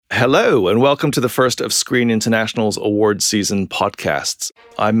Hello, and welcome to the first of Screen International's award season podcasts.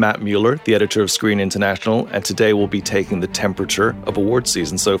 I'm Matt Mueller, the editor of Screen International, and today we'll be taking the temperature of award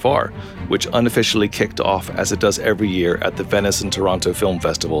season so far, which unofficially kicked off as it does every year at the Venice and Toronto film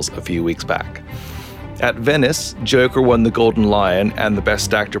festivals a few weeks back. At Venice, Joker won the Golden Lion and the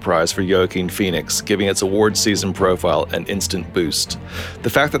Best Actor prize for Joaquin Phoenix, giving its award season profile an instant boost. The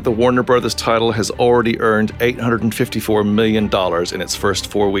fact that the Warner Brothers title has already earned $854 million in its first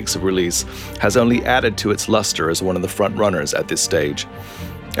 4 weeks of release has only added to its luster as one of the front-runners at this stage.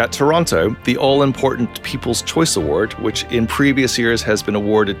 At Toronto, the all-important People's Choice Award, which in previous years has been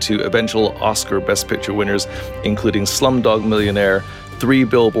awarded to eventual Oscar Best Picture winners, including Slumdog Millionaire, Three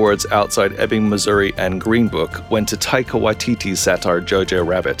Billboards Outside Ebbing, Missouri, and Green Book, went to Taika Waititi's satire Jojo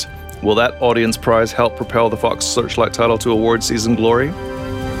Rabbit. Will that audience prize help propel the Fox Searchlight title to award season glory?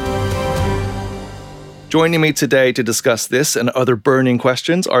 Joining me today to discuss this and other burning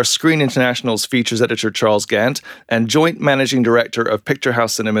questions are Screen International's features editor Charles Gant and joint managing director of Picture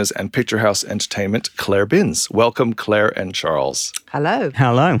House Cinemas and Picture House Entertainment, Claire Binns. Welcome, Claire and Charles. Hello.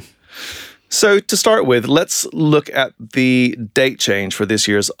 Hello. So to start with, let's look at the date change for this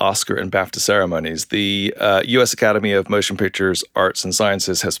year's Oscar and Bafta ceremonies. The U.S. Academy of Motion Pictures, Arts and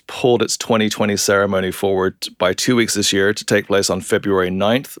Sciences has pulled its 2020 ceremony forward by 2 weeks this year to take place on February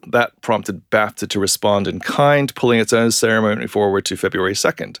 9th. That prompted Bafta to respond in kind, pulling its own ceremony forward to February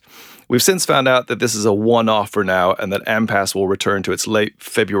 2nd. We've since found out that this is a one-off for now and that AMPAS will return to its late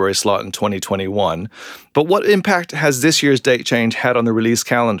February slot in 2021. But what impact has this year's date change had on the release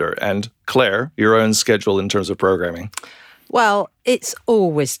calendar? And Claire, your own schedule in terms of programming? Well, it's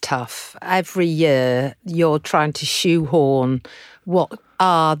always tough. Every year you're trying to shoehorn what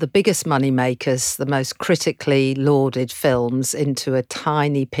are the biggest money makers, the most critically lauded films into a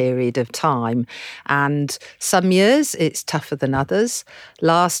tiny period of time. And some years it's tougher than others.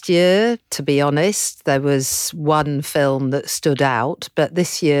 Last year, to be honest, there was one film that stood out, but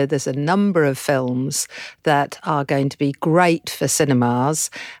this year there's a number of films that are going to be great for cinemas,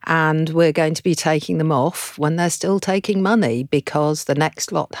 and we're going to be taking them off when they're still taking money because the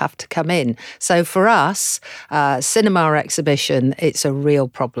next lot have to come in. So for us, cinema exhibition, it's a real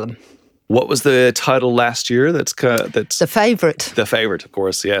problem. What was the title last year? That's The Favourite. The Favourite, of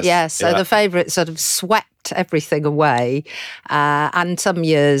course, yes. Yeah, so The Favourite sort of swept everything away. And some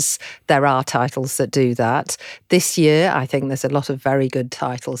years there are titles that do that. This year, I think there's a lot of very good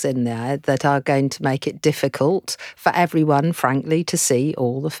titles in there that are going to make it difficult for everyone, frankly, to see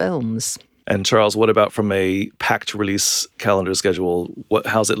all the films. And Charles, what about from a packed release calendar schedule?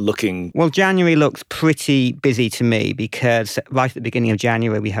 How's it looking? Well, January looks pretty busy to me because right at the beginning of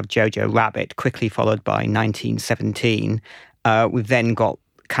January, we have Jojo Rabbit, quickly followed by 1917. We've then got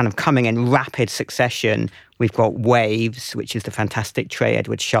kind of coming in rapid succession. We've got Waves, which is the fantastic Trey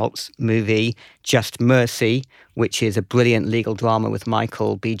Edward Schultz movie, Just Mercy, which is a brilliant legal drama with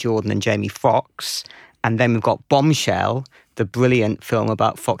Michael B. Jordan and Jamie Foxx. And then we've got Bombshell, the brilliant film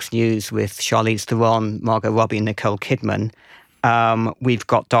about Fox News with Charlize Theron, Margot Robbie and Nicole Kidman. We've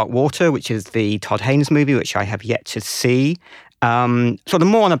got Dark Water, which is the Todd Haynes movie, which I have yet to see. So the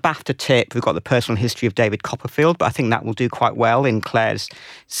more on a BAFTA tip, we've got the personal history of David Copperfield, but I think that will do quite well in Claire's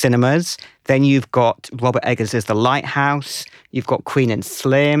cinemas. Then you've got Robert Eggers' The Lighthouse. You've got Queen and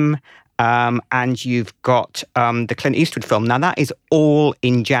Slim. And you've got the Clint Eastwood film. Now, that is all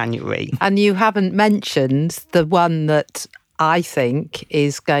in January. And you haven't mentioned the one that I think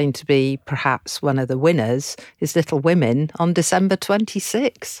is going to be perhaps one of the winners is Little Women on December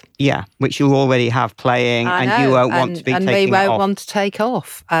 26th. Yeah, which you already have playing and you won't want to be taking off. And we won't want to take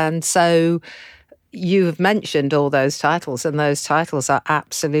off. And so you have mentioned all those titles, and those titles are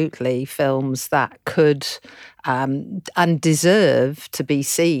absolutely films that could and deserve to be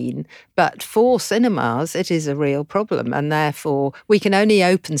seen. But for cinemas, it is a real problem. And therefore, we can only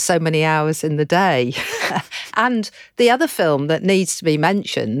open so many hours in the day. And the other film that needs to be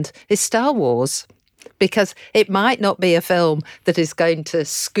mentioned is Star Wars, because it might not be a film that is going to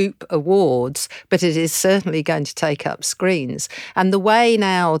scoop awards, but it is certainly going to take up screens. And the way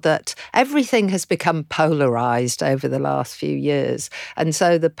now that everything has become polarised over the last few years, and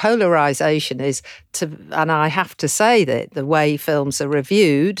so the polarisation is and I have to say that the way films are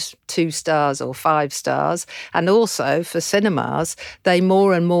reviewed, 2 stars or 5 stars, and also for cinemas, they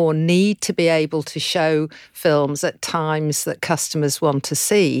more and more need to be able to show films at times that customers want to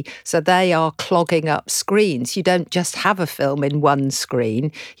see. So they are clogging up screens. You don't just have a film in one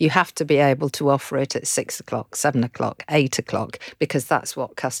screen. You have to be able to offer it at 6 o'clock, 7 o'clock, 8 o'clock, because that's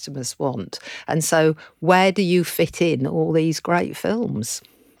what customers want. And so where do you fit in all these great films?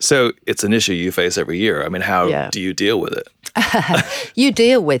 So it's an issue you face every year. I mean, how do you deal with it? You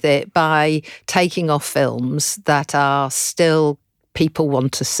deal with it by taking off films that are still people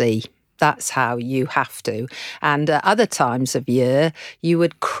want to see. That's how you have to. And at other times of year, you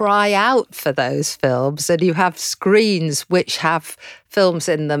would cry out for those films, and you have screens which have films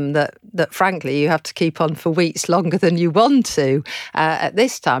in them that frankly, you have to keep on for weeks longer than you want to. At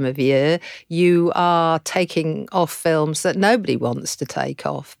this time of year, you are taking off films that nobody wants to take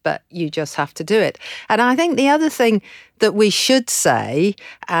off, but you just have to do it. And I think the other thing that we should say,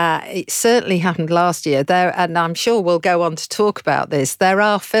 it certainly happened last year, and I'm sure we'll go on to talk about this, there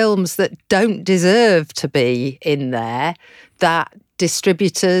are films that don't deserve to be in there that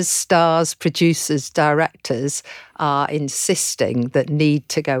distributors, stars, producers, directors are insisting that need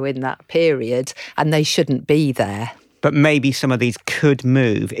to go in that period, and they shouldn't be there. But maybe some of these could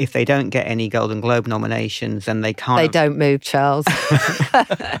move if they don't get any Golden Globe nominations, and they can't. They don't move, Charles.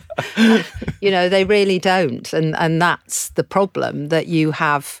 They really don't. And that's the problem, that you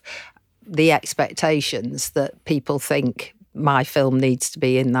have the expectations that people think my film needs to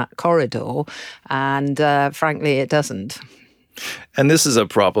be in that corridor. And frankly, it doesn't. And this is a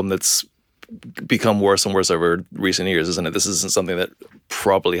problem that's become worse and worse over recent years, isn't it? This isn't something that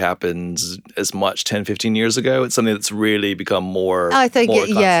probably happened as much 10, 15 years ago. It's something that's really become more. I think,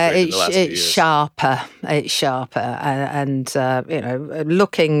 it's sharper. It's sharper. And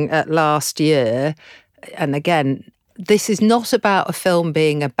looking at last year, and again, this is not about a film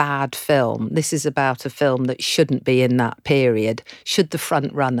being a bad film. This is about a film that shouldn't be in that period. Should The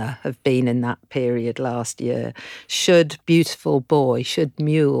Front Runner have been in that period last year? Should Beautiful Boy? Should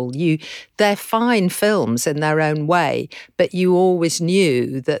Mule? They're fine films in their own way, but you always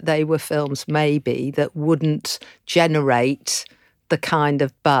knew that they were films maybe that wouldn't generate the kind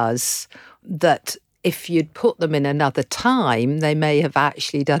of buzz that if you'd put them in another time, they may have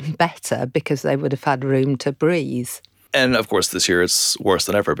actually done better because they would have had room to breathe. And of course, this year it's worse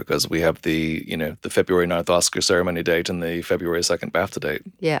than ever because we have the February 9th Oscar ceremony date and the February 2nd Bafta date.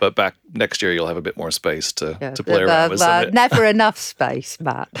 Yeah. But back next year, you'll have a bit more space to play around with. Never enough space,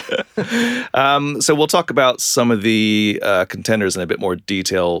 Matt. So we'll talk about some of the contenders in a bit more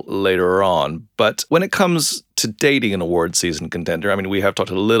detail later on. But when it comes to dating an award season contender, I mean, we have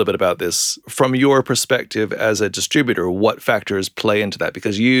talked a little bit about this. From your perspective as a distributor, what factors play into that?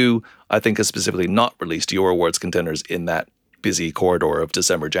 Because you, I think, have specifically not released your awards contenders in that busy corridor of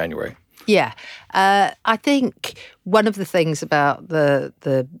December, January. Yeah. I think one of the things about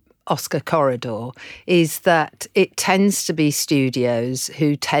the Oscar corridor is that it tends to be studios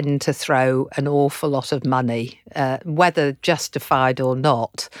who tend to throw an awful lot of money, whether justified or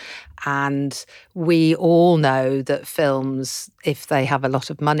not. And we all know that films, if they have a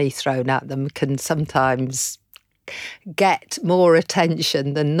lot of money thrown at them, can sometimes get more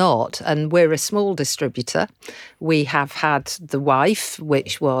attention than not. And we're a small distributor. We have had The Wife,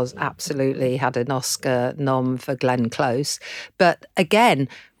 which was absolutely had an Oscar nom for Glenn Close. But again,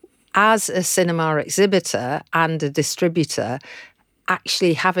 as a cinema exhibitor and a distributor,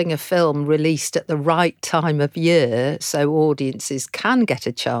 actually having a film released at the right time of year so audiences can get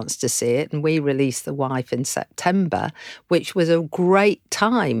a chance to see it. And we released The Wife in September, which was a great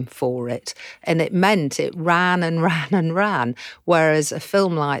time for it. And it meant it ran and ran and ran. Whereas a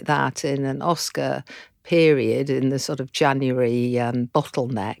film like that in an Oscar period in the sort of January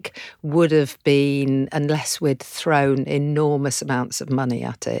bottleneck would have been, unless we'd thrown enormous amounts of money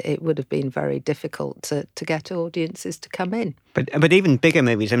at it, it would have been very difficult to get audiences to come in. But even bigger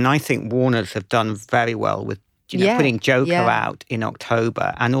movies, I mean, I think Warner's have done very well with putting Joker out in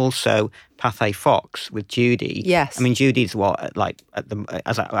October, and also Pathé Fox with Judy. Yes. I mean, Judy's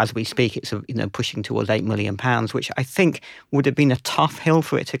as we speak, it's pushing towards £8 million, which I think would have been a tough hill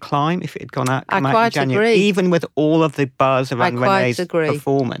for it to climb if it had come out in January, agree. Even with all of the buzz around Renee's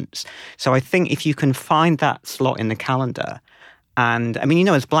performance. So I think if you can find that slot in the calendar. And I mean,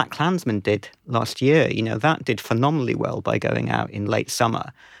 as Black Klansman did last year, that did phenomenally well by going out in late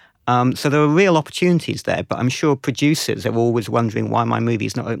summer. So there are real opportunities there, but I'm sure producers are always wondering why my movie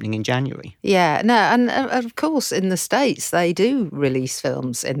is not opening in January. Yeah, no, and of course in the States they do release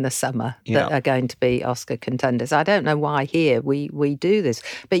films in the summer that are going to be Oscar contenders. I don't know why here we do this,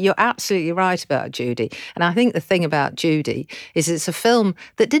 but you're absolutely right about Judy. And I think the thing about Judy is it's a film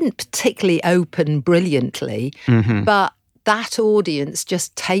that didn't particularly open brilliantly, but that audience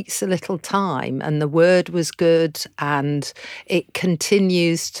just takes a little time, and the word was good, and it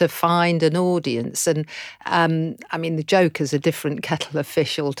continues to find an audience. And I mean, the Joker's a different kettle of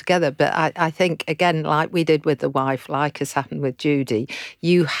fish altogether, but I think, again, like we did with The Wife, like has happened with Judy,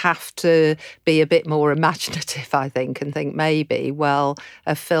 you have to be a bit more imaginative, I think, and think maybe, well,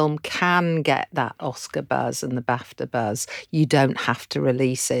 a film can get that Oscar buzz and the BAFTA buzz. You don't have to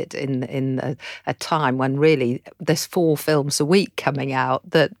release it in a time when really there's 4 films a week coming out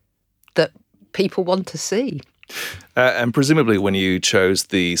that people want to see. And presumably when you chose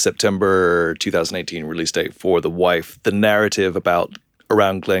the September 2018 release date for The Wife, the narrative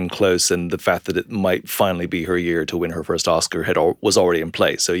around Glenn Close and the fact that it might finally be her year to win her first Oscar was already in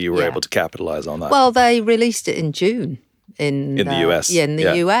place, so you were able to capitalize on that. Well, they released it in June in the US. Yeah, in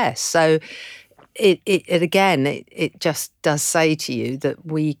the US. So it just does say to you that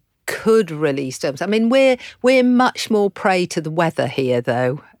we could release films. I mean, we're much more prey to the weather here,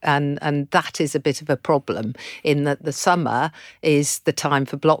 though, and that is a bit of a problem, in that the summer is the time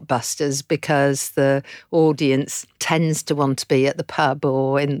for blockbusters because the audience tends to want to be at the pub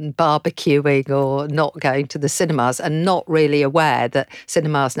or in barbecuing or not going to the cinemas, and not really aware that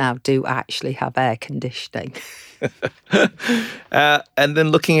cinemas now do actually have air conditioning. And then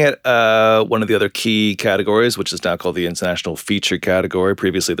looking at one of the other key categories, which is now called the International Feature category,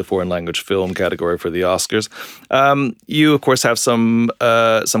 previously the Foreign Language Film category for the Oscars. You, of course, have some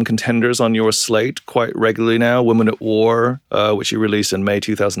contenders on your slate quite regularly now. Women at War, which you released in May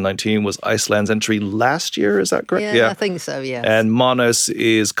 2019, was Iceland's entry last year, is that correct? Yeah, I think so, yes. And Monos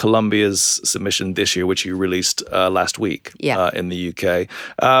is Colombia's submission this year, which you released last week in the UK.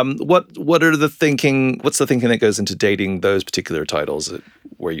 What's the thinking that goes into dating those particular titles,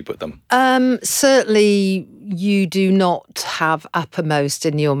 where you put them? Certainly, you do not have uppermost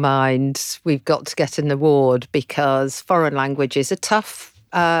in your mind, we've got to get an award, because foreign language is a tough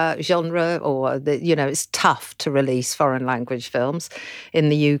genre, or it's tough to release foreign language films in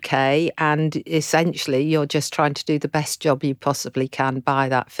the UK, and essentially you're just trying to do the best job you possibly can by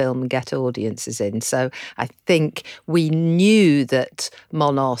that film and get audiences in. So I think we knew that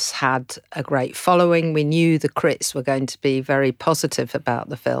Monos had a great following. We knew the critics were going to be very positive about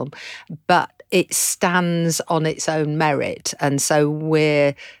the film, but it stands on its own merit, and so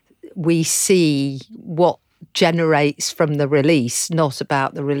we see what generates from the release, not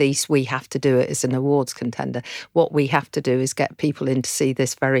about the release. We have to do it as an awards contender. What we have to do is get people in to see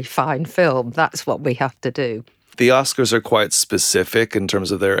this very fine film. That's what we have to do. The Oscars are quite specific in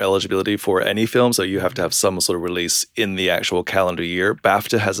terms of their eligibility for any film, so you have to have some sort of release in the actual calendar year.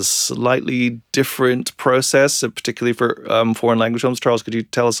 BAFTA has a slightly different process, particularly for foreign language films. Charles, could you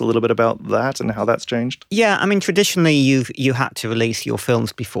tell us a little bit about that and how that's changed? Yeah, I mean, traditionally you had to release your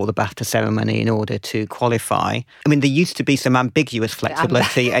films before the BAFTA ceremony in order to qualify. I mean, there used to be some ambiguous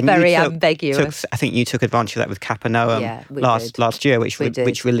flexibility. And very ambiguous. I think you took advantage of that with Capanoa last year,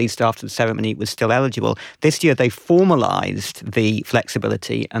 which released after the ceremony was still eligible. This year they formalised the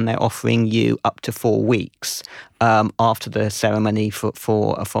flexibility, and they're offering you up to 4 weeks after the ceremony for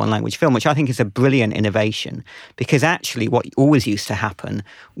a foreign language film, which I think is a brilliant innovation, because actually what always used to happen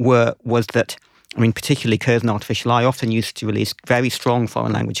was that, I mean, particularly Curzon Artificial Eye often used to release very strong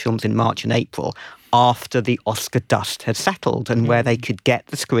foreign language films in March and April after the Oscar dust had settled and where they could get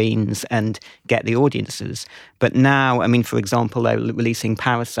the screens and get the audiences. But now, I mean, for example, they're releasing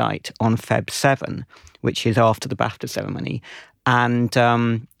Parasite on Feb 7, which is after the BAFTA ceremony. And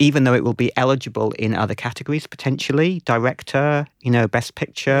even though it will be eligible in other categories, potentially, director, best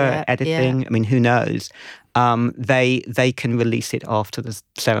picture, editing, I mean, who knows? They can release it after the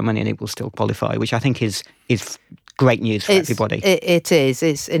ceremony and it will still qualify, which I think is great news for everybody. It is.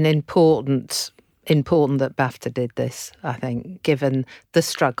 It's an important that BAFTA did this, I think, given the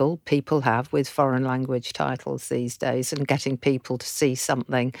struggle people have with foreign language titles these days, and getting people to see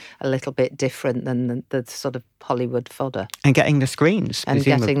something a little bit different than the sort of Hollywood fodder. And getting the screens.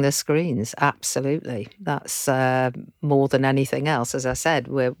 Getting the screens, absolutely. That's more than anything else. As I said,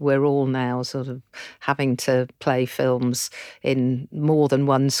 we're all now sort of having to play films in more than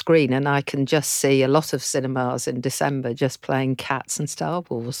one screen, and I can just see a lot of cinemas in December just playing Cats and Star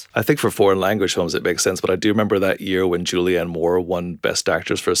Wars. I think for foreign language films it makes sense, but I do remember that year when Julianne Moore won Best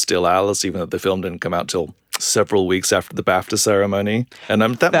Actress for Still Alice, even though the film didn't come out till several weeks after the BAFTA ceremony. And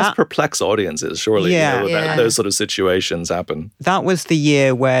that must perplex audiences, surely. Those sort of situations happen. That was the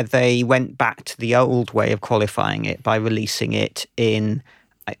year where they went back to the old way of qualifying it by releasing it in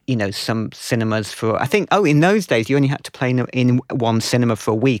some cinemas for, I think, in those days you only had to play in one cinema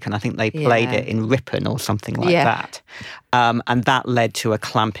for a week, and I think they played it in Ripon or something like that. And that led to a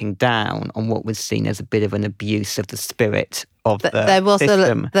clamping down on what was seen as a bit of an abuse of the spirit of the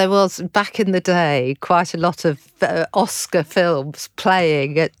system. There was, back in the day, quite a lot of Oscar films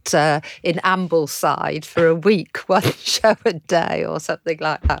playing in Ambleside for a week, one show a day or something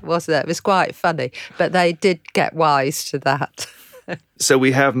like that, wasn't it? It was quite funny, but they did get wise to that. So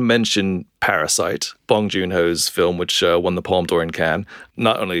we have mentioned Parasite, Bong Joon-ho's film, which won the Palme d'Or in Cannes.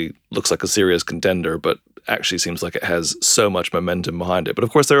 Not only looks like a serious contender, but actually seems like it has so much momentum behind it. But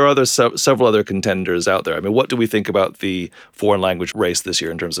of course, there are several other contenders out there. I mean, what do we think about the foreign language race this year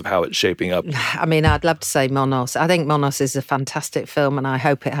in terms of how it's shaping up? I mean, I'd love to say Monos. I think Monos is a fantastic film and I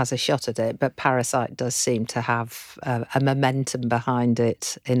hope it has a shot at it. But Parasite does seem to have a momentum behind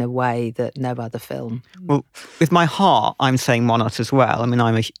it in a way that no other film. Well, with my heart, I'm saying Monos as well. I mean,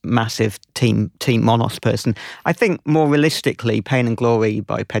 I'm a massive Team Monos person. I think more realistically, Pain and Glory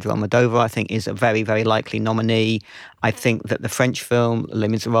by Pedro Almodovar, I think, is a very, very likely nominee. I think that the French film Les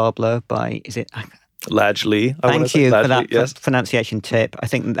Miserables by, is it Lajli? Thank you for that pronunciation tip. I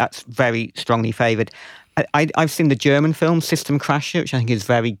think that's very strongly favoured. I've seen the German film System Crasher, which I think is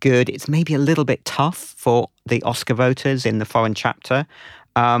very good. It's maybe a little bit tough for the Oscar voters in the foreign chapter.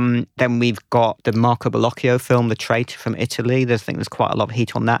 Then we've got the Marco Bellocchio film, The Traitor, from Italy. I think there's quite a lot of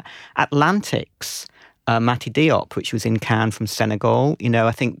heat on that. Atlantics, Mati Diop, which was in Cannes, from Senegal.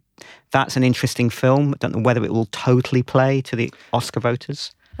 I think that's an interesting film. I don't know whether it will totally play to the Oscar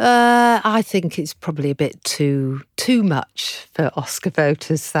voters. I think it's probably a bit too much for Oscar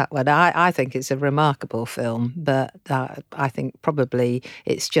voters, that one. I think it's a remarkable film, but I think probably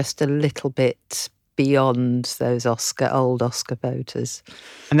it's just a little bit beyond those old Oscar voters.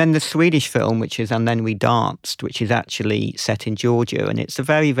 And then the Swedish film, which is And Then We Danced, which is actually set in Georgia, and it's a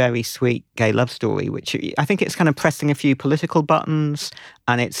very, very sweet gay love story, which I think it's kind of pressing a few political buttons,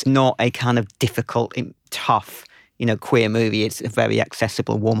 and it's not a kind of difficult, tough, queer movie. It's a very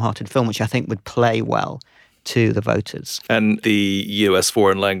accessible, warm-hearted film, which I think would play well to the voters. And the US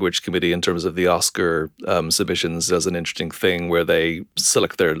Foreign Language Committee, in terms of the Oscar submissions, does an interesting thing where they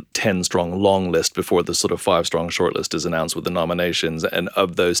select their 10-strong long list before the sort of 5-strong shortlist is announced with the nominations. And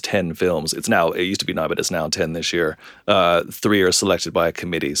of those 10 films, it used to be 9, but it's now 10 this year. 3 are selected by a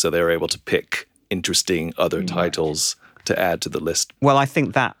committee, so they're able to pick interesting other titles to add to the list. Well, I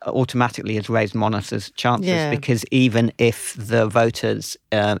think that automatically has raised Monos's chances, because even if the voters,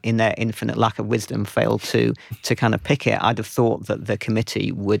 in their infinite lack of wisdom, fail to kind of pick it, I'd have thought that the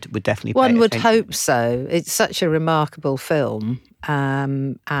committee would definitely. One would hope so. It's such a remarkable film,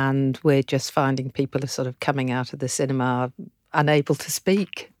 and we're just finding people are sort of coming out of the cinema unable to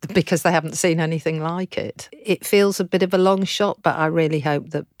speak because they haven't seen anything like it. It feels a bit of a long shot, but I really hope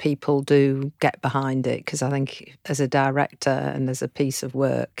that people do get behind it, because I think as a director and as a piece of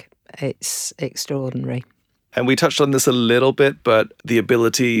work, it's extraordinary. And we touched on this a little bit, but the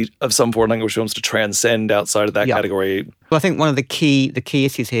ability of some foreign language films to transcend outside of that category. Well, I think one of the key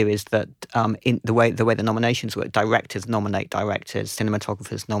issues here is that in the way the nominations work, directors nominate directors,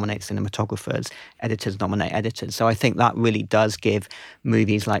 cinematographers nominate cinematographers, editors nominate editors. So I think that really does give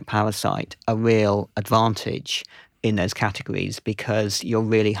movies like Parasite a real advantage in those categories, because you're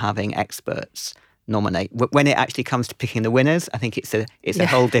really having experts nominate. When it actually comes to picking the winners, I think it's a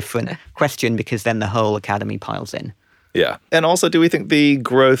whole different question, because then the whole Academy piles in. Yeah. And also, do we think the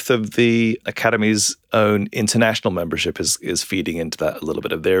growth of the Academy's own international membership is feeding into that a little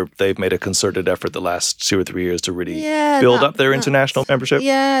bit? They've made a concerted effort the last 2 or 3 years to really build up their international membership?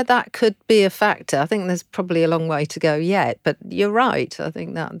 Yeah, that could be a factor. I think there's probably a long way to go yet, but you're right. I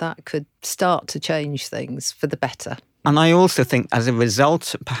think that could start to change things for the better. And I also think, as a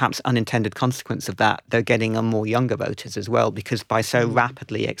result, perhaps unintended consequence of that, they're getting on more younger voters as well, because by so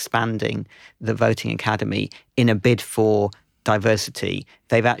rapidly expanding the voting academy in a bid for diversity,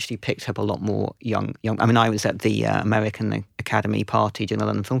 they've actually picked up a lot more young. I mean, I was at the American Academy party during the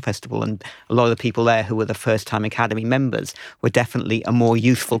London Film Festival, and a lot of the people there who were the first-time Academy members were definitely a more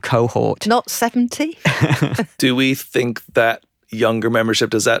youthful cohort. Not 70? Do we think that younger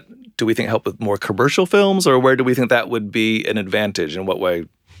membership, do we think help with more commercial films, or where do we think that would be an advantage? In what way?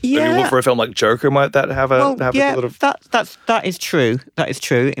 Yeah. I mean, for a film like Joker, might that have a sort of... That is true. That is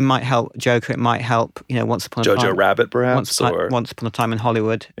true. It might help Joker. It might help, Once Upon a Time. Jojo Rabbit, perhaps? Once Upon a Time in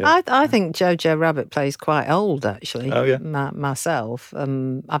Hollywood. Yeah. I think Jojo Rabbit plays quite old, actually. Oh, yeah. Myself.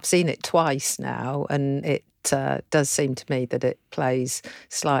 I've seen it twice now, and it does seem to me that it plays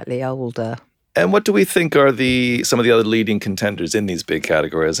slightly older. And what do we think are some of the other leading contenders in these big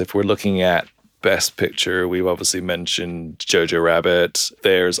categories? If we're looking at Best Picture, we've obviously mentioned Jojo Rabbit.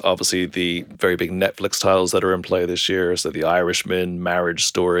 There's obviously the very big Netflix titles that are in play this year. So The Irishman, Marriage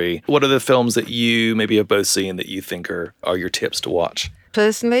Story. What are the films that you maybe have both seen that you think are your tips to watch?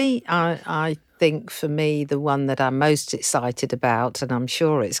 Personally, I think for me, the one that I'm most excited about, and I'm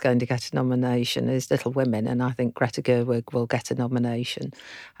sure it's going to get a nomination, is Little Women. And I think Greta Gerwig will get a nomination.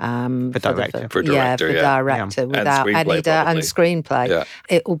 For director. For director, for yeah. director, Yeah. without And any screenplay, doubt. And probably. screenplay. Yeah.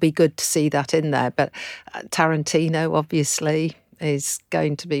 It will be good to see that in there. But Tarantino, obviously, is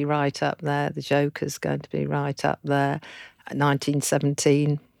going to be right up there. The Joker's going to be right up there.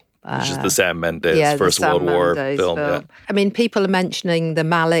 1917. Which is the Sam Mendes First World War film. Yeah. I mean, people are mentioning the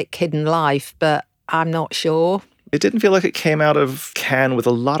Malick Hidden Life, but I'm not sure. It didn't feel like it came out of Cannes with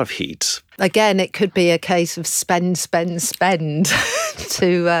a lot of heat. Again, it could be a case of spend to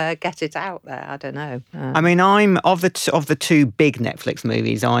get it out there. I don't know. I mean, I'm of the two big Netflix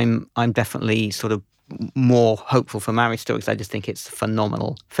movies. I'm definitely sort of more hopeful for Marriage Story because I just think it's a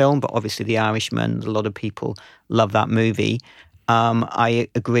phenomenal film. But obviously, The Irishman, a lot of people love that movie. I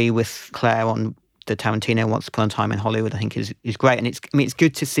agree with Claire on the Tarantino Once Upon a Time in Hollywood. I think is great, and it's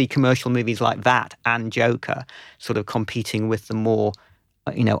good to see commercial movies like that and Joker sort of competing with the more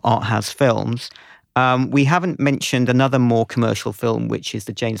art house films. We haven't mentioned another more commercial film, which is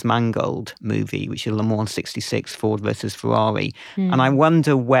the James Mangold movie, which is Le Mans '66, Ford versus Ferrari, and I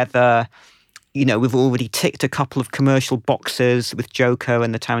wonder whether. We've already ticked a couple of commercial boxes with Joker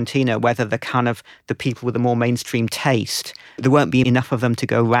and the Tarantino, whether the people with a more mainstream taste, there won't be enough of them to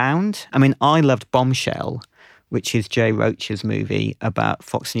go round. I mean, I loved Bombshell, which is Jay Roach's movie about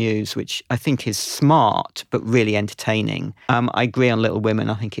Fox News, which I think is smart, but really entertaining. I agree on Little Women.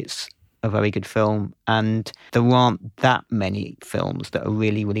 I think it's a very good film. And there aren't that many films that are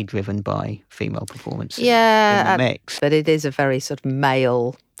really, really driven by female performances in the mix. But it is a very sort of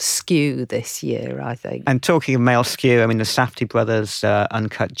male skew this year, I think. And talking of male skew, I mean, the Safdie brothers'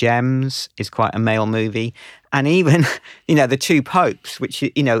 Uncut Gems is quite a male movie. And even, The Two Popes, which,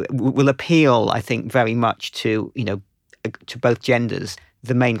 will appeal, I think, very much to both genders.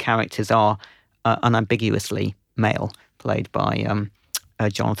 The main characters are unambiguously male, played by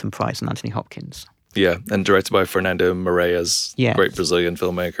Jonathan Pryce and Anthony Hopkins. Yeah, and directed by Fernando Moraes, great Brazilian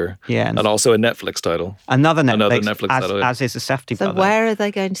filmmaker. Yeah. And also a Netflix title. Another Netflix title. As is the Safdie brothers. So where are they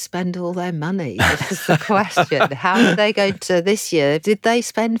going to spend all their money? This is the question. How are they going to this year? Did they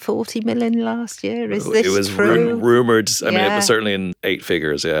spend 40 million last year? Is this true? It was rumoured. I mean, it was certainly in 8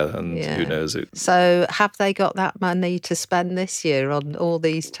 figures, and who knows. So have they got that money to spend this year on all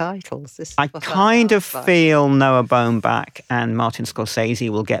these titles? I kind of feel Noah Baumbach and Martin Scorsese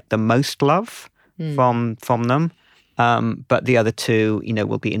will get the most love from them. But the other two,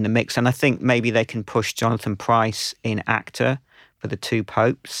 will be in the mix. And I think maybe they can push Jonathan Pryce in actor for The Two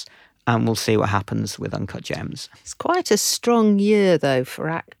Popes. And we'll see what happens with Uncut Gems. It's quite a strong year, though, for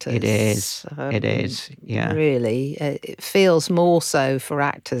actors. It is, yeah. Really. It feels more so for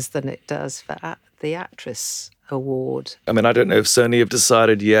actors than it does for the actress award. I mean, I don't know if Sony have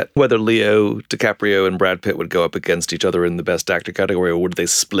decided yet whether Leo DiCaprio and Brad Pitt would go up against each other in the Best Actor category, or would they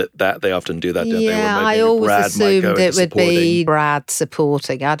split that? They often do that, don't they? Yeah, I always assumed it would be Brad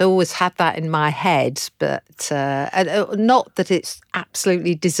supporting. I'd always had that in my head, but not that it's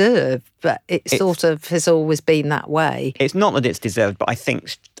absolutely deserved, but it sort of has always been that way. It's not that it's deserved, but I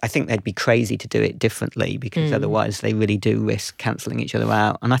think they'd be crazy to do it differently because otherwise they really do risk cancelling each other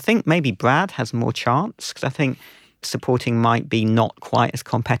out. And I think maybe Brad has more chance because I think supporting might be not quite as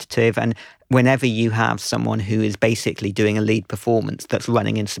competitive. And whenever you have someone who is basically doing a lead performance that's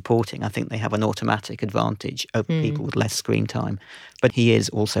running in supporting, I think they have an automatic advantage over people with less screen time. But he is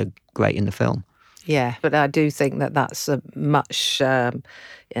also great in the film. Yeah, but I do think that's a much,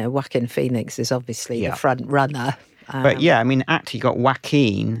 Joaquin Phoenix is obviously the front runner. But yeah, I mean, actually you've got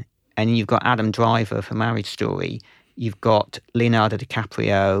Joaquin and you've got Adam Driver for Marriage Story. You've got Leonardo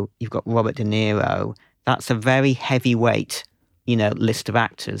DiCaprio. You've got Robert De Niro. That's a very heavyweight, list of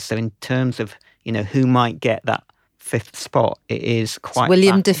actors. So in terms of, who might get that 5th spot, it is quite... It's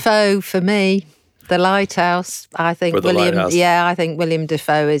William Dafoe for me. The Lighthouse, I think I think William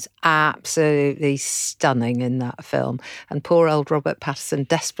Dafoe is absolutely stunning in that film. And poor old Robert Pattinson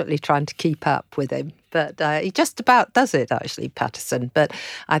desperately trying to keep up with him. But he just about does it, actually, Pattinson. But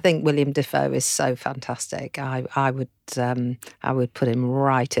I think William Dafoe is so fantastic. I would put him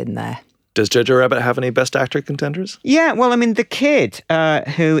right in there. Does Jojo Rabbit have any Best Actor contenders? Yeah, well, I mean, the kid,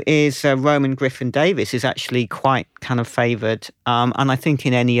 who is Roman Griffin Davis, is actually quite kind of favoured. And I think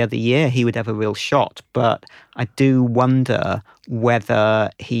in any other year he would have a real shot. But I do wonder whether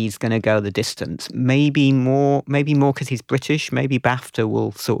he's going to go the distance. Maybe more because he's British. Maybe Bafta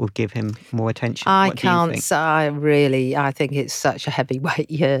will sort of give him more attention. I can't say. I think it's such a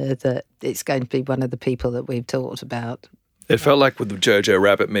heavyweight year that it's going to be one of the people that we've talked about. It felt like with Jojo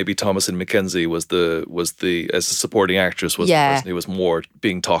Rabbit, maybe Thomasin McKenzie was the as a supporting actress was the person who was more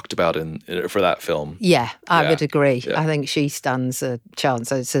being talked about for that film. Yeah, I would agree. Yeah. I think she stands a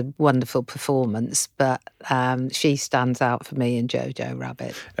chance. It's a wonderful performance, but she stands out for me in Jojo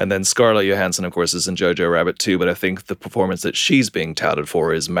Rabbit. And then Scarlett Johansson, of course, is in Jojo Rabbit too. But I think the performance that she's being touted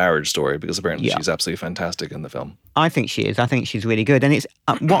for is Marriage Story, because apparently she's absolutely fantastic in the film. I think she is. I think she's really good. And it's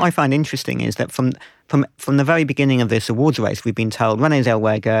what I find interesting is that from the very beginning of this awards race, we've been told Renée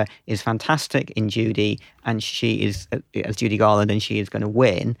Zellweger is fantastic in Judy, and she is, as Judy Garland, and she is going to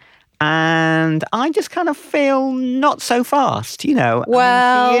win. And I just kind of feel not so fast, you know.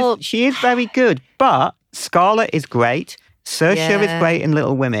 Well, I mean, she is very good, but Scarlett is great. Saoirse is great in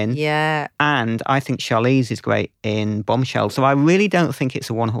Little Women. Yeah. And I think Charlize is great in Bombshell. So I really don't think it's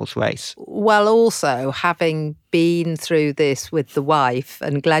a one-horse race. Well, also, having been through this with the wife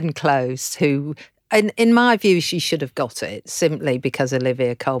and Glenn Close, who, in my view, she should have got it, simply because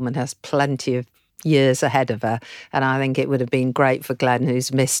Olivia Colman has plenty of years ahead of her. And I think it would have been great for Glenn,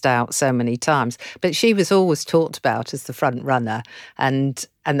 who's missed out so many times. But she was always talked about as the front runner, and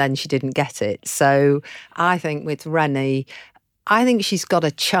then she didn't get it. So I think with Renée, I think she's got a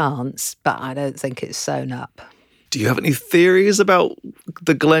chance, but I don't think it's sewn up. Do you have any theories about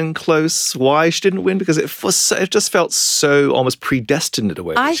the Glenn Close, why she didn't win? Because it just felt so almost predestined in a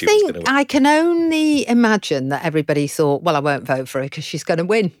way. I think I can only imagine that everybody thought, well, I won't vote for her because she's going to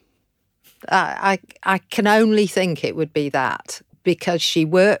win. I can only think it would be that, because she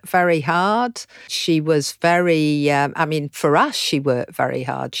worked very hard. She was very, for us, she worked very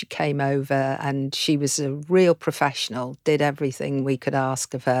hard. She came over and she was a real professional, did everything we could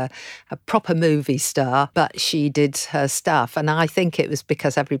ask of her, a proper movie star, but she did her stuff. And I think it was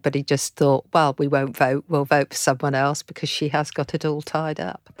because everybody just thought, well, we won't vote, we'll vote for someone else because she has got it all tied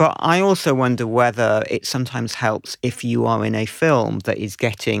up. But I also wonder whether it sometimes helps if you are in a film that is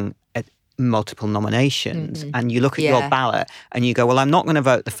getting multiple nominations, and you look at your ballot and you go, well, I'm not going to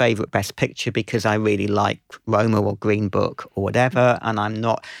vote the favourite Best Picture because I really like Roma or Green Book or whatever, and I'm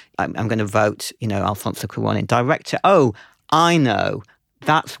going to vote, Alfonso Cuarón in director. Oh, I know,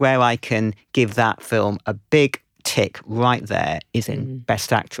 that's where I can give that film a big tick right there, is in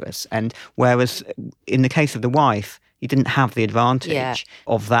Best Actress. And whereas in the case of The Wife, you didn't have the advantage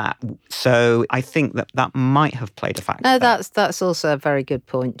of that. So I think that might have played a factor. No, that's also a very good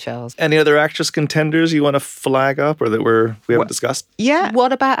point, Charles. Any other actress contenders you want to flag up or that we haven't discussed? Yeah.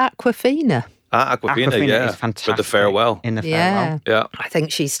 What about Awkwafina? Awkwafina, yeah. Is fantastic. For The Farewell. In The Farewell. Yeah. I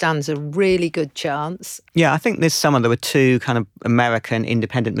think she stands a really good chance. Yeah, I think this summer there were two kind of American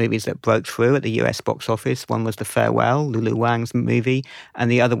independent movies that broke through at the US box office. One was The Farewell, Lulu Wang's movie,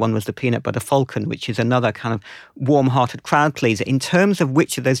 and the other one was The Peanut Butter Falcon, which is another kind of warm-hearted crowd pleaser. In terms of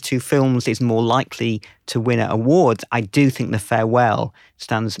which of those two films is more likely to win at awards, I do think The Farewell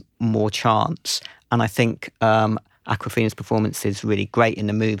stands more chance. And I think Awkwafina's performance is really great in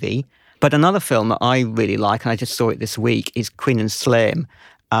the movie. But another film that I really like, and I just saw it this week, is Queen and Slim,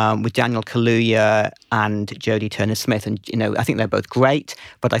 with Daniel Kaluuya and Jodie Turner-Smith. And, I think they're both great,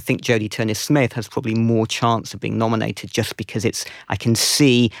 but I think Jodie Turner-Smith has probably more chance of being nominated just because I can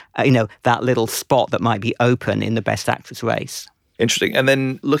see, that little spot that might be open in the Best Actress race. Interesting. And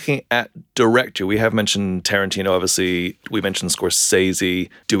then looking at director, we have mentioned Tarantino, obviously. We mentioned Scorsese.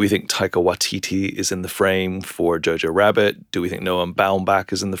 Do we think Taika Waititi is in the frame for Jojo Rabbit? Do we think Noah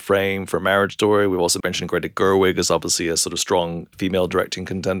Baumbach is in the frame for Marriage Story? We've also mentioned Greta Gerwig as obviously a sort of strong female directing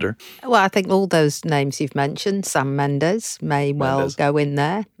contender. Well, I think all those names you've mentioned, Sam Mendes may well go in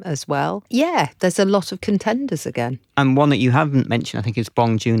there as well. Yeah, there's a lot of contenders again. And one that you haven't mentioned, I think, is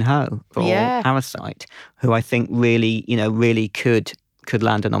Bong Joon-ho for Parasite, who I think really could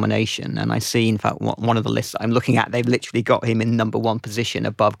land a nomination. And I see, in fact, one of the lists I'm looking at, they've literally got him in number one position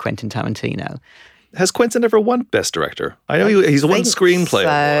above Quentin Tarantino. Has Quentin ever won Best Director? I know he's won Screenplay. So.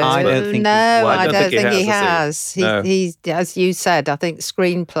 I don't think I don't think he has. He's, as you said, I think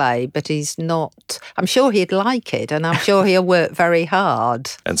Screenplay, but he's not. I'm sure he'd like it, and I'm sure he'll work very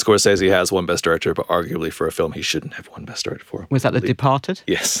hard. And Scorsese has won Best Director, but arguably for a film he shouldn't have won Best Director for. Was that The Departed?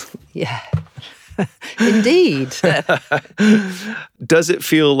 Yes. Yeah. Indeed. Does it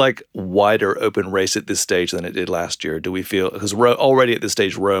feel like wider open race at this stage than it did last year? Do we feel, because already at this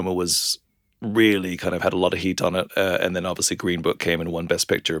stage Roma was really kind of had a lot of heat on it. And then obviously Green Book came and won Best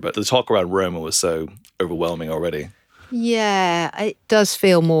Picture. But the talk around Roma was so overwhelming already. Yeah, it does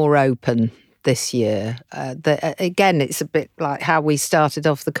feel more open this year. Again, it's a bit like how we started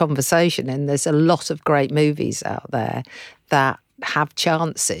off the conversation, and there's a lot of great movies out there that have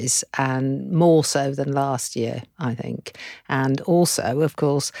chances, and more so than last year, I think. And also, of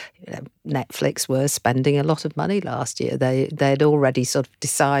course, Netflix were spending a lot of money last year. They'd already sort of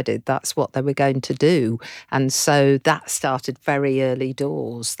decided that's what they were going to do. And so that started very early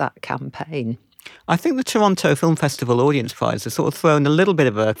doors, that campaign. I think the Toronto Film Festival Audience Prize has sort of thrown a little bit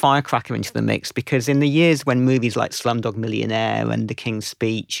of a firecracker into the mix, because in the years when movies like Slumdog Millionaire and The King's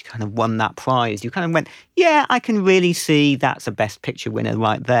Speech kind of won that prize, you kind of went, yeah, I can really see that's a Best Picture winner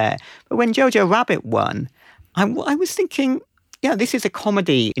right there. But when Jojo Rabbit won, I was thinking, yeah, this is a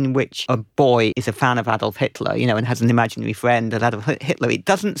comedy in which a boy is a fan of Adolf Hitler, and has an imaginary friend of Adolf Hitler. It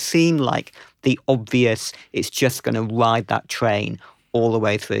doesn't seem like the obvious, it's just going to ride that train all the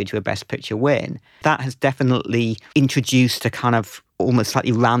way through to a Best Picture win. That has definitely introduced a kind of almost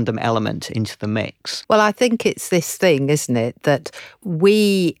slightly random element into the mix. Well, I think it's this thing, isn't it, that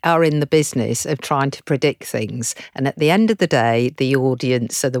we are in the business of trying to predict things. And at the end of the day, the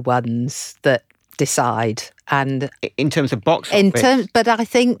audience are the ones that decide. And in terms of box office. But I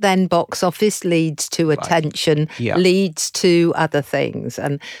think then box office leads to attention, leads to other things.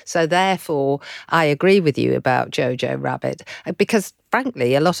 And so therefore, I agree with you about Jojo Rabbit, because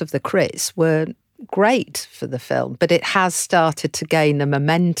frankly, a lot of the critics were great for the film, but it has started to gain a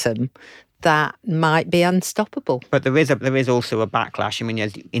momentum that might be unstoppable. But there is also a backlash. I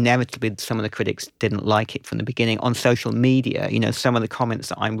mean, inevitably, some of the critics didn't like it from the beginning. On social media, some of the comments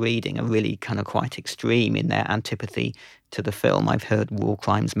that I'm reading are really kind of quite extreme in their antipathy to the film. I've heard war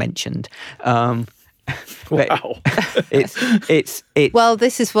crimes mentioned. Wow. It's well,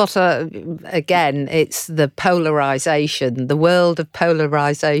 this is what, again, it's the polarisation, the world of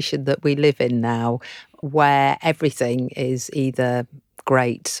polarisation that we live in now, where everything is either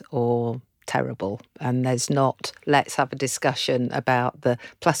great or terrible, and there's not, let's have a discussion about the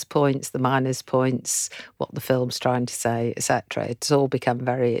plus points, the minus points, what the film's trying to say, etc. It's all become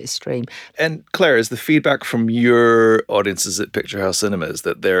very extreme. And Claire, is the feedback from your audiences at Picture House Cinemas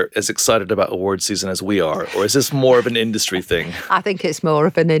that they're as excited about award season as we are, or is this more of an industry thing? I think it's more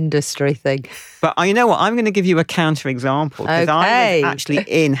of an industry thing. But you know what? I'm going to give you a counter example, because Okay. I was actually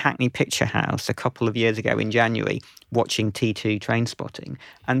in Hackney Picture House a couple of years ago in January watching T2 Trainspotting,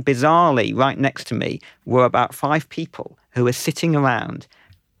 and bizarrely, right next to me were about 5 people who were sitting around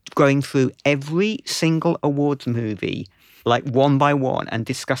going through every single awards movie, like one by one, and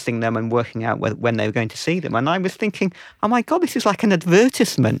discussing them and working out when they were going to see them. And I was thinking, oh my God, this is like an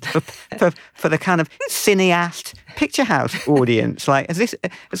advertisement for the kind of cineast Picture House audience. Like, has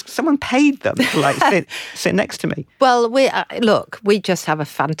someone paid them to sit next to me? Well, we just have a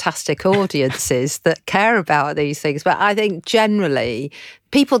fantastic audiences that care about these things. But I think generally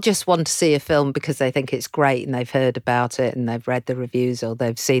people just want to see a film because they think it's great and they've heard about it and they've read the reviews or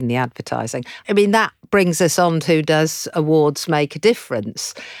they've seen the advertising. I mean, that brings us on to, does awards make a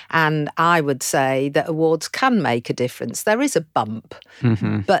difference? And I would say that awards can make a difference. There is a bump.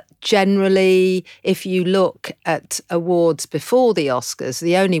 Mm-hmm. But generally, if you look at awards before the Oscars,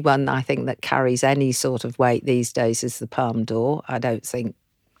 the only one I think that carries any sort of weight these days is the Palme d'Or. I don't think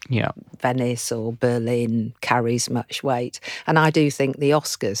Venice or Berlin carries much weight. And I do think the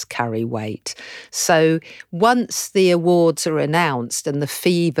Oscars carry weight. So once the awards are announced and the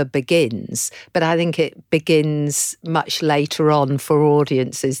fever begins, but I think it begins much later on for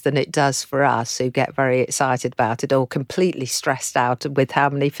audiences than it does for us, who get very excited about it or completely stressed out with how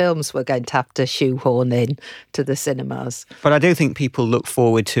many films we're going to have to shoehorn in to the cinemas. But I do think people look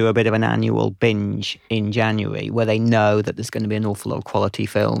forward to a bit of an annual binge in January where they know that there's going to be an awful lot of quality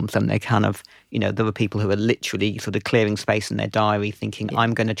films, and they kind of, there are people who are literally sort of clearing space in their diary thinking,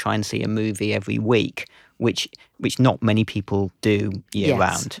 I'm going to try and see a movie every week, which not many people do year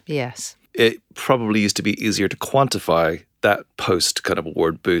round. Yes. It probably used to be easier to quantify that post kind of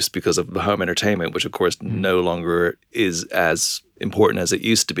award boost because of the home entertainment, which of course no longer is as important as it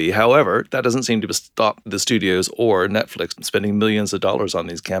used to be. However, that doesn't seem to stop the studios or Netflix spending millions of dollars on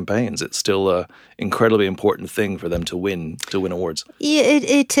these campaigns. It's still an incredibly important thing for them to win awards. Yeah,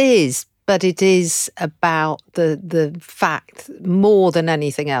 it is. But it is about the fact more than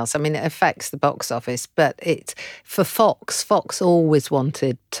anything else. I mean, it affects the box office, but for Fox always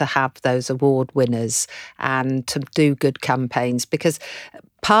wanted to have those award winners and to do good campaigns, because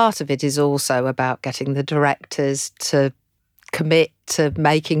part of it is also about getting the directors to commit to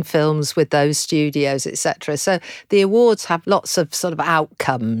making films with those studios, etc. So the awards have lots of sort of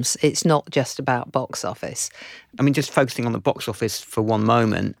outcomes. It's not just about box office. I mean, just focusing on the box office for one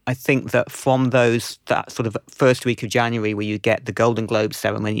moment, I think that from that sort of first week of January where you get the Golden Globe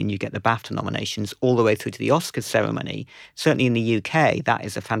ceremony and you get the Bafta nominations all the way through to the Oscars ceremony, certainly in the UK, that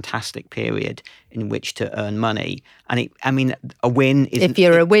is a fantastic period in which to earn money. And a win is... If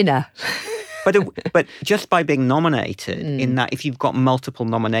you're a winner. But just by being nominated, in that if you've got multiple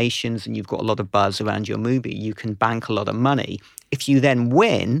nominations and you've got a lot of buzz around your movie, you can bank a lot of money. If you then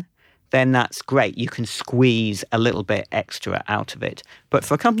win, then that's great. You can squeeze a little bit extra out of it. But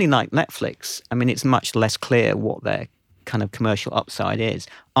for a company like Netflix, I mean, it's much less clear what their kind of commercial upside is.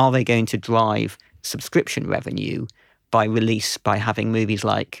 Are they going to drive subscription revenue by having movies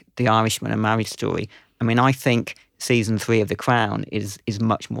like The Irishman and Marriage Story? I mean, I think season 3 of The Crown is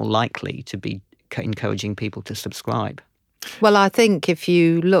much more likely to be encouraging people to subscribe. Well, I think if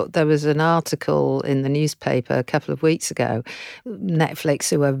you look, there was an article in the newspaper a couple of weeks ago,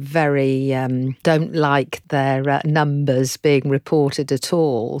 Netflix, who are very, don't like their numbers being reported at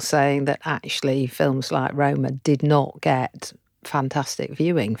all, saying that actually films like Roma did not get fantastic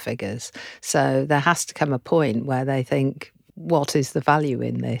viewing figures. So there has to come a point where they think, what is the value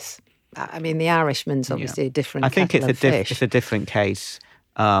in this? I mean, The Irishman's obviously a different kettle of fish. I think it's a different case.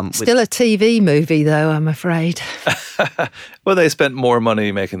 Still a TV movie, though, I'm afraid. Well, they spent more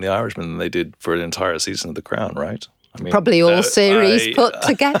money making The Irishman than they did for an entire season of The Crown, right? I mean, probably all series put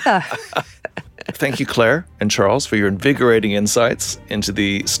together. Thank you, Claire and Charles, for your invigorating insights into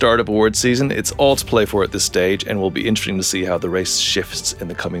the start of awards season. It's all to play for at this stage, and will be interesting to see how the race shifts in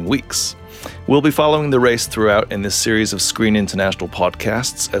the coming weeks. We'll be following the race throughout in this series of Screen International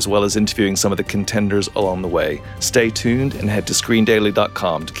podcasts, as well as interviewing some of the contenders along the way. Stay tuned and head to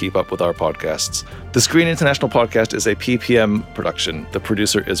screendaily.com to keep up with our podcasts. The Screen International podcast is a PPM production. The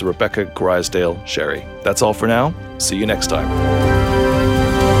producer is Rebecca Grisdale Sherry. That's all for now. See you next time.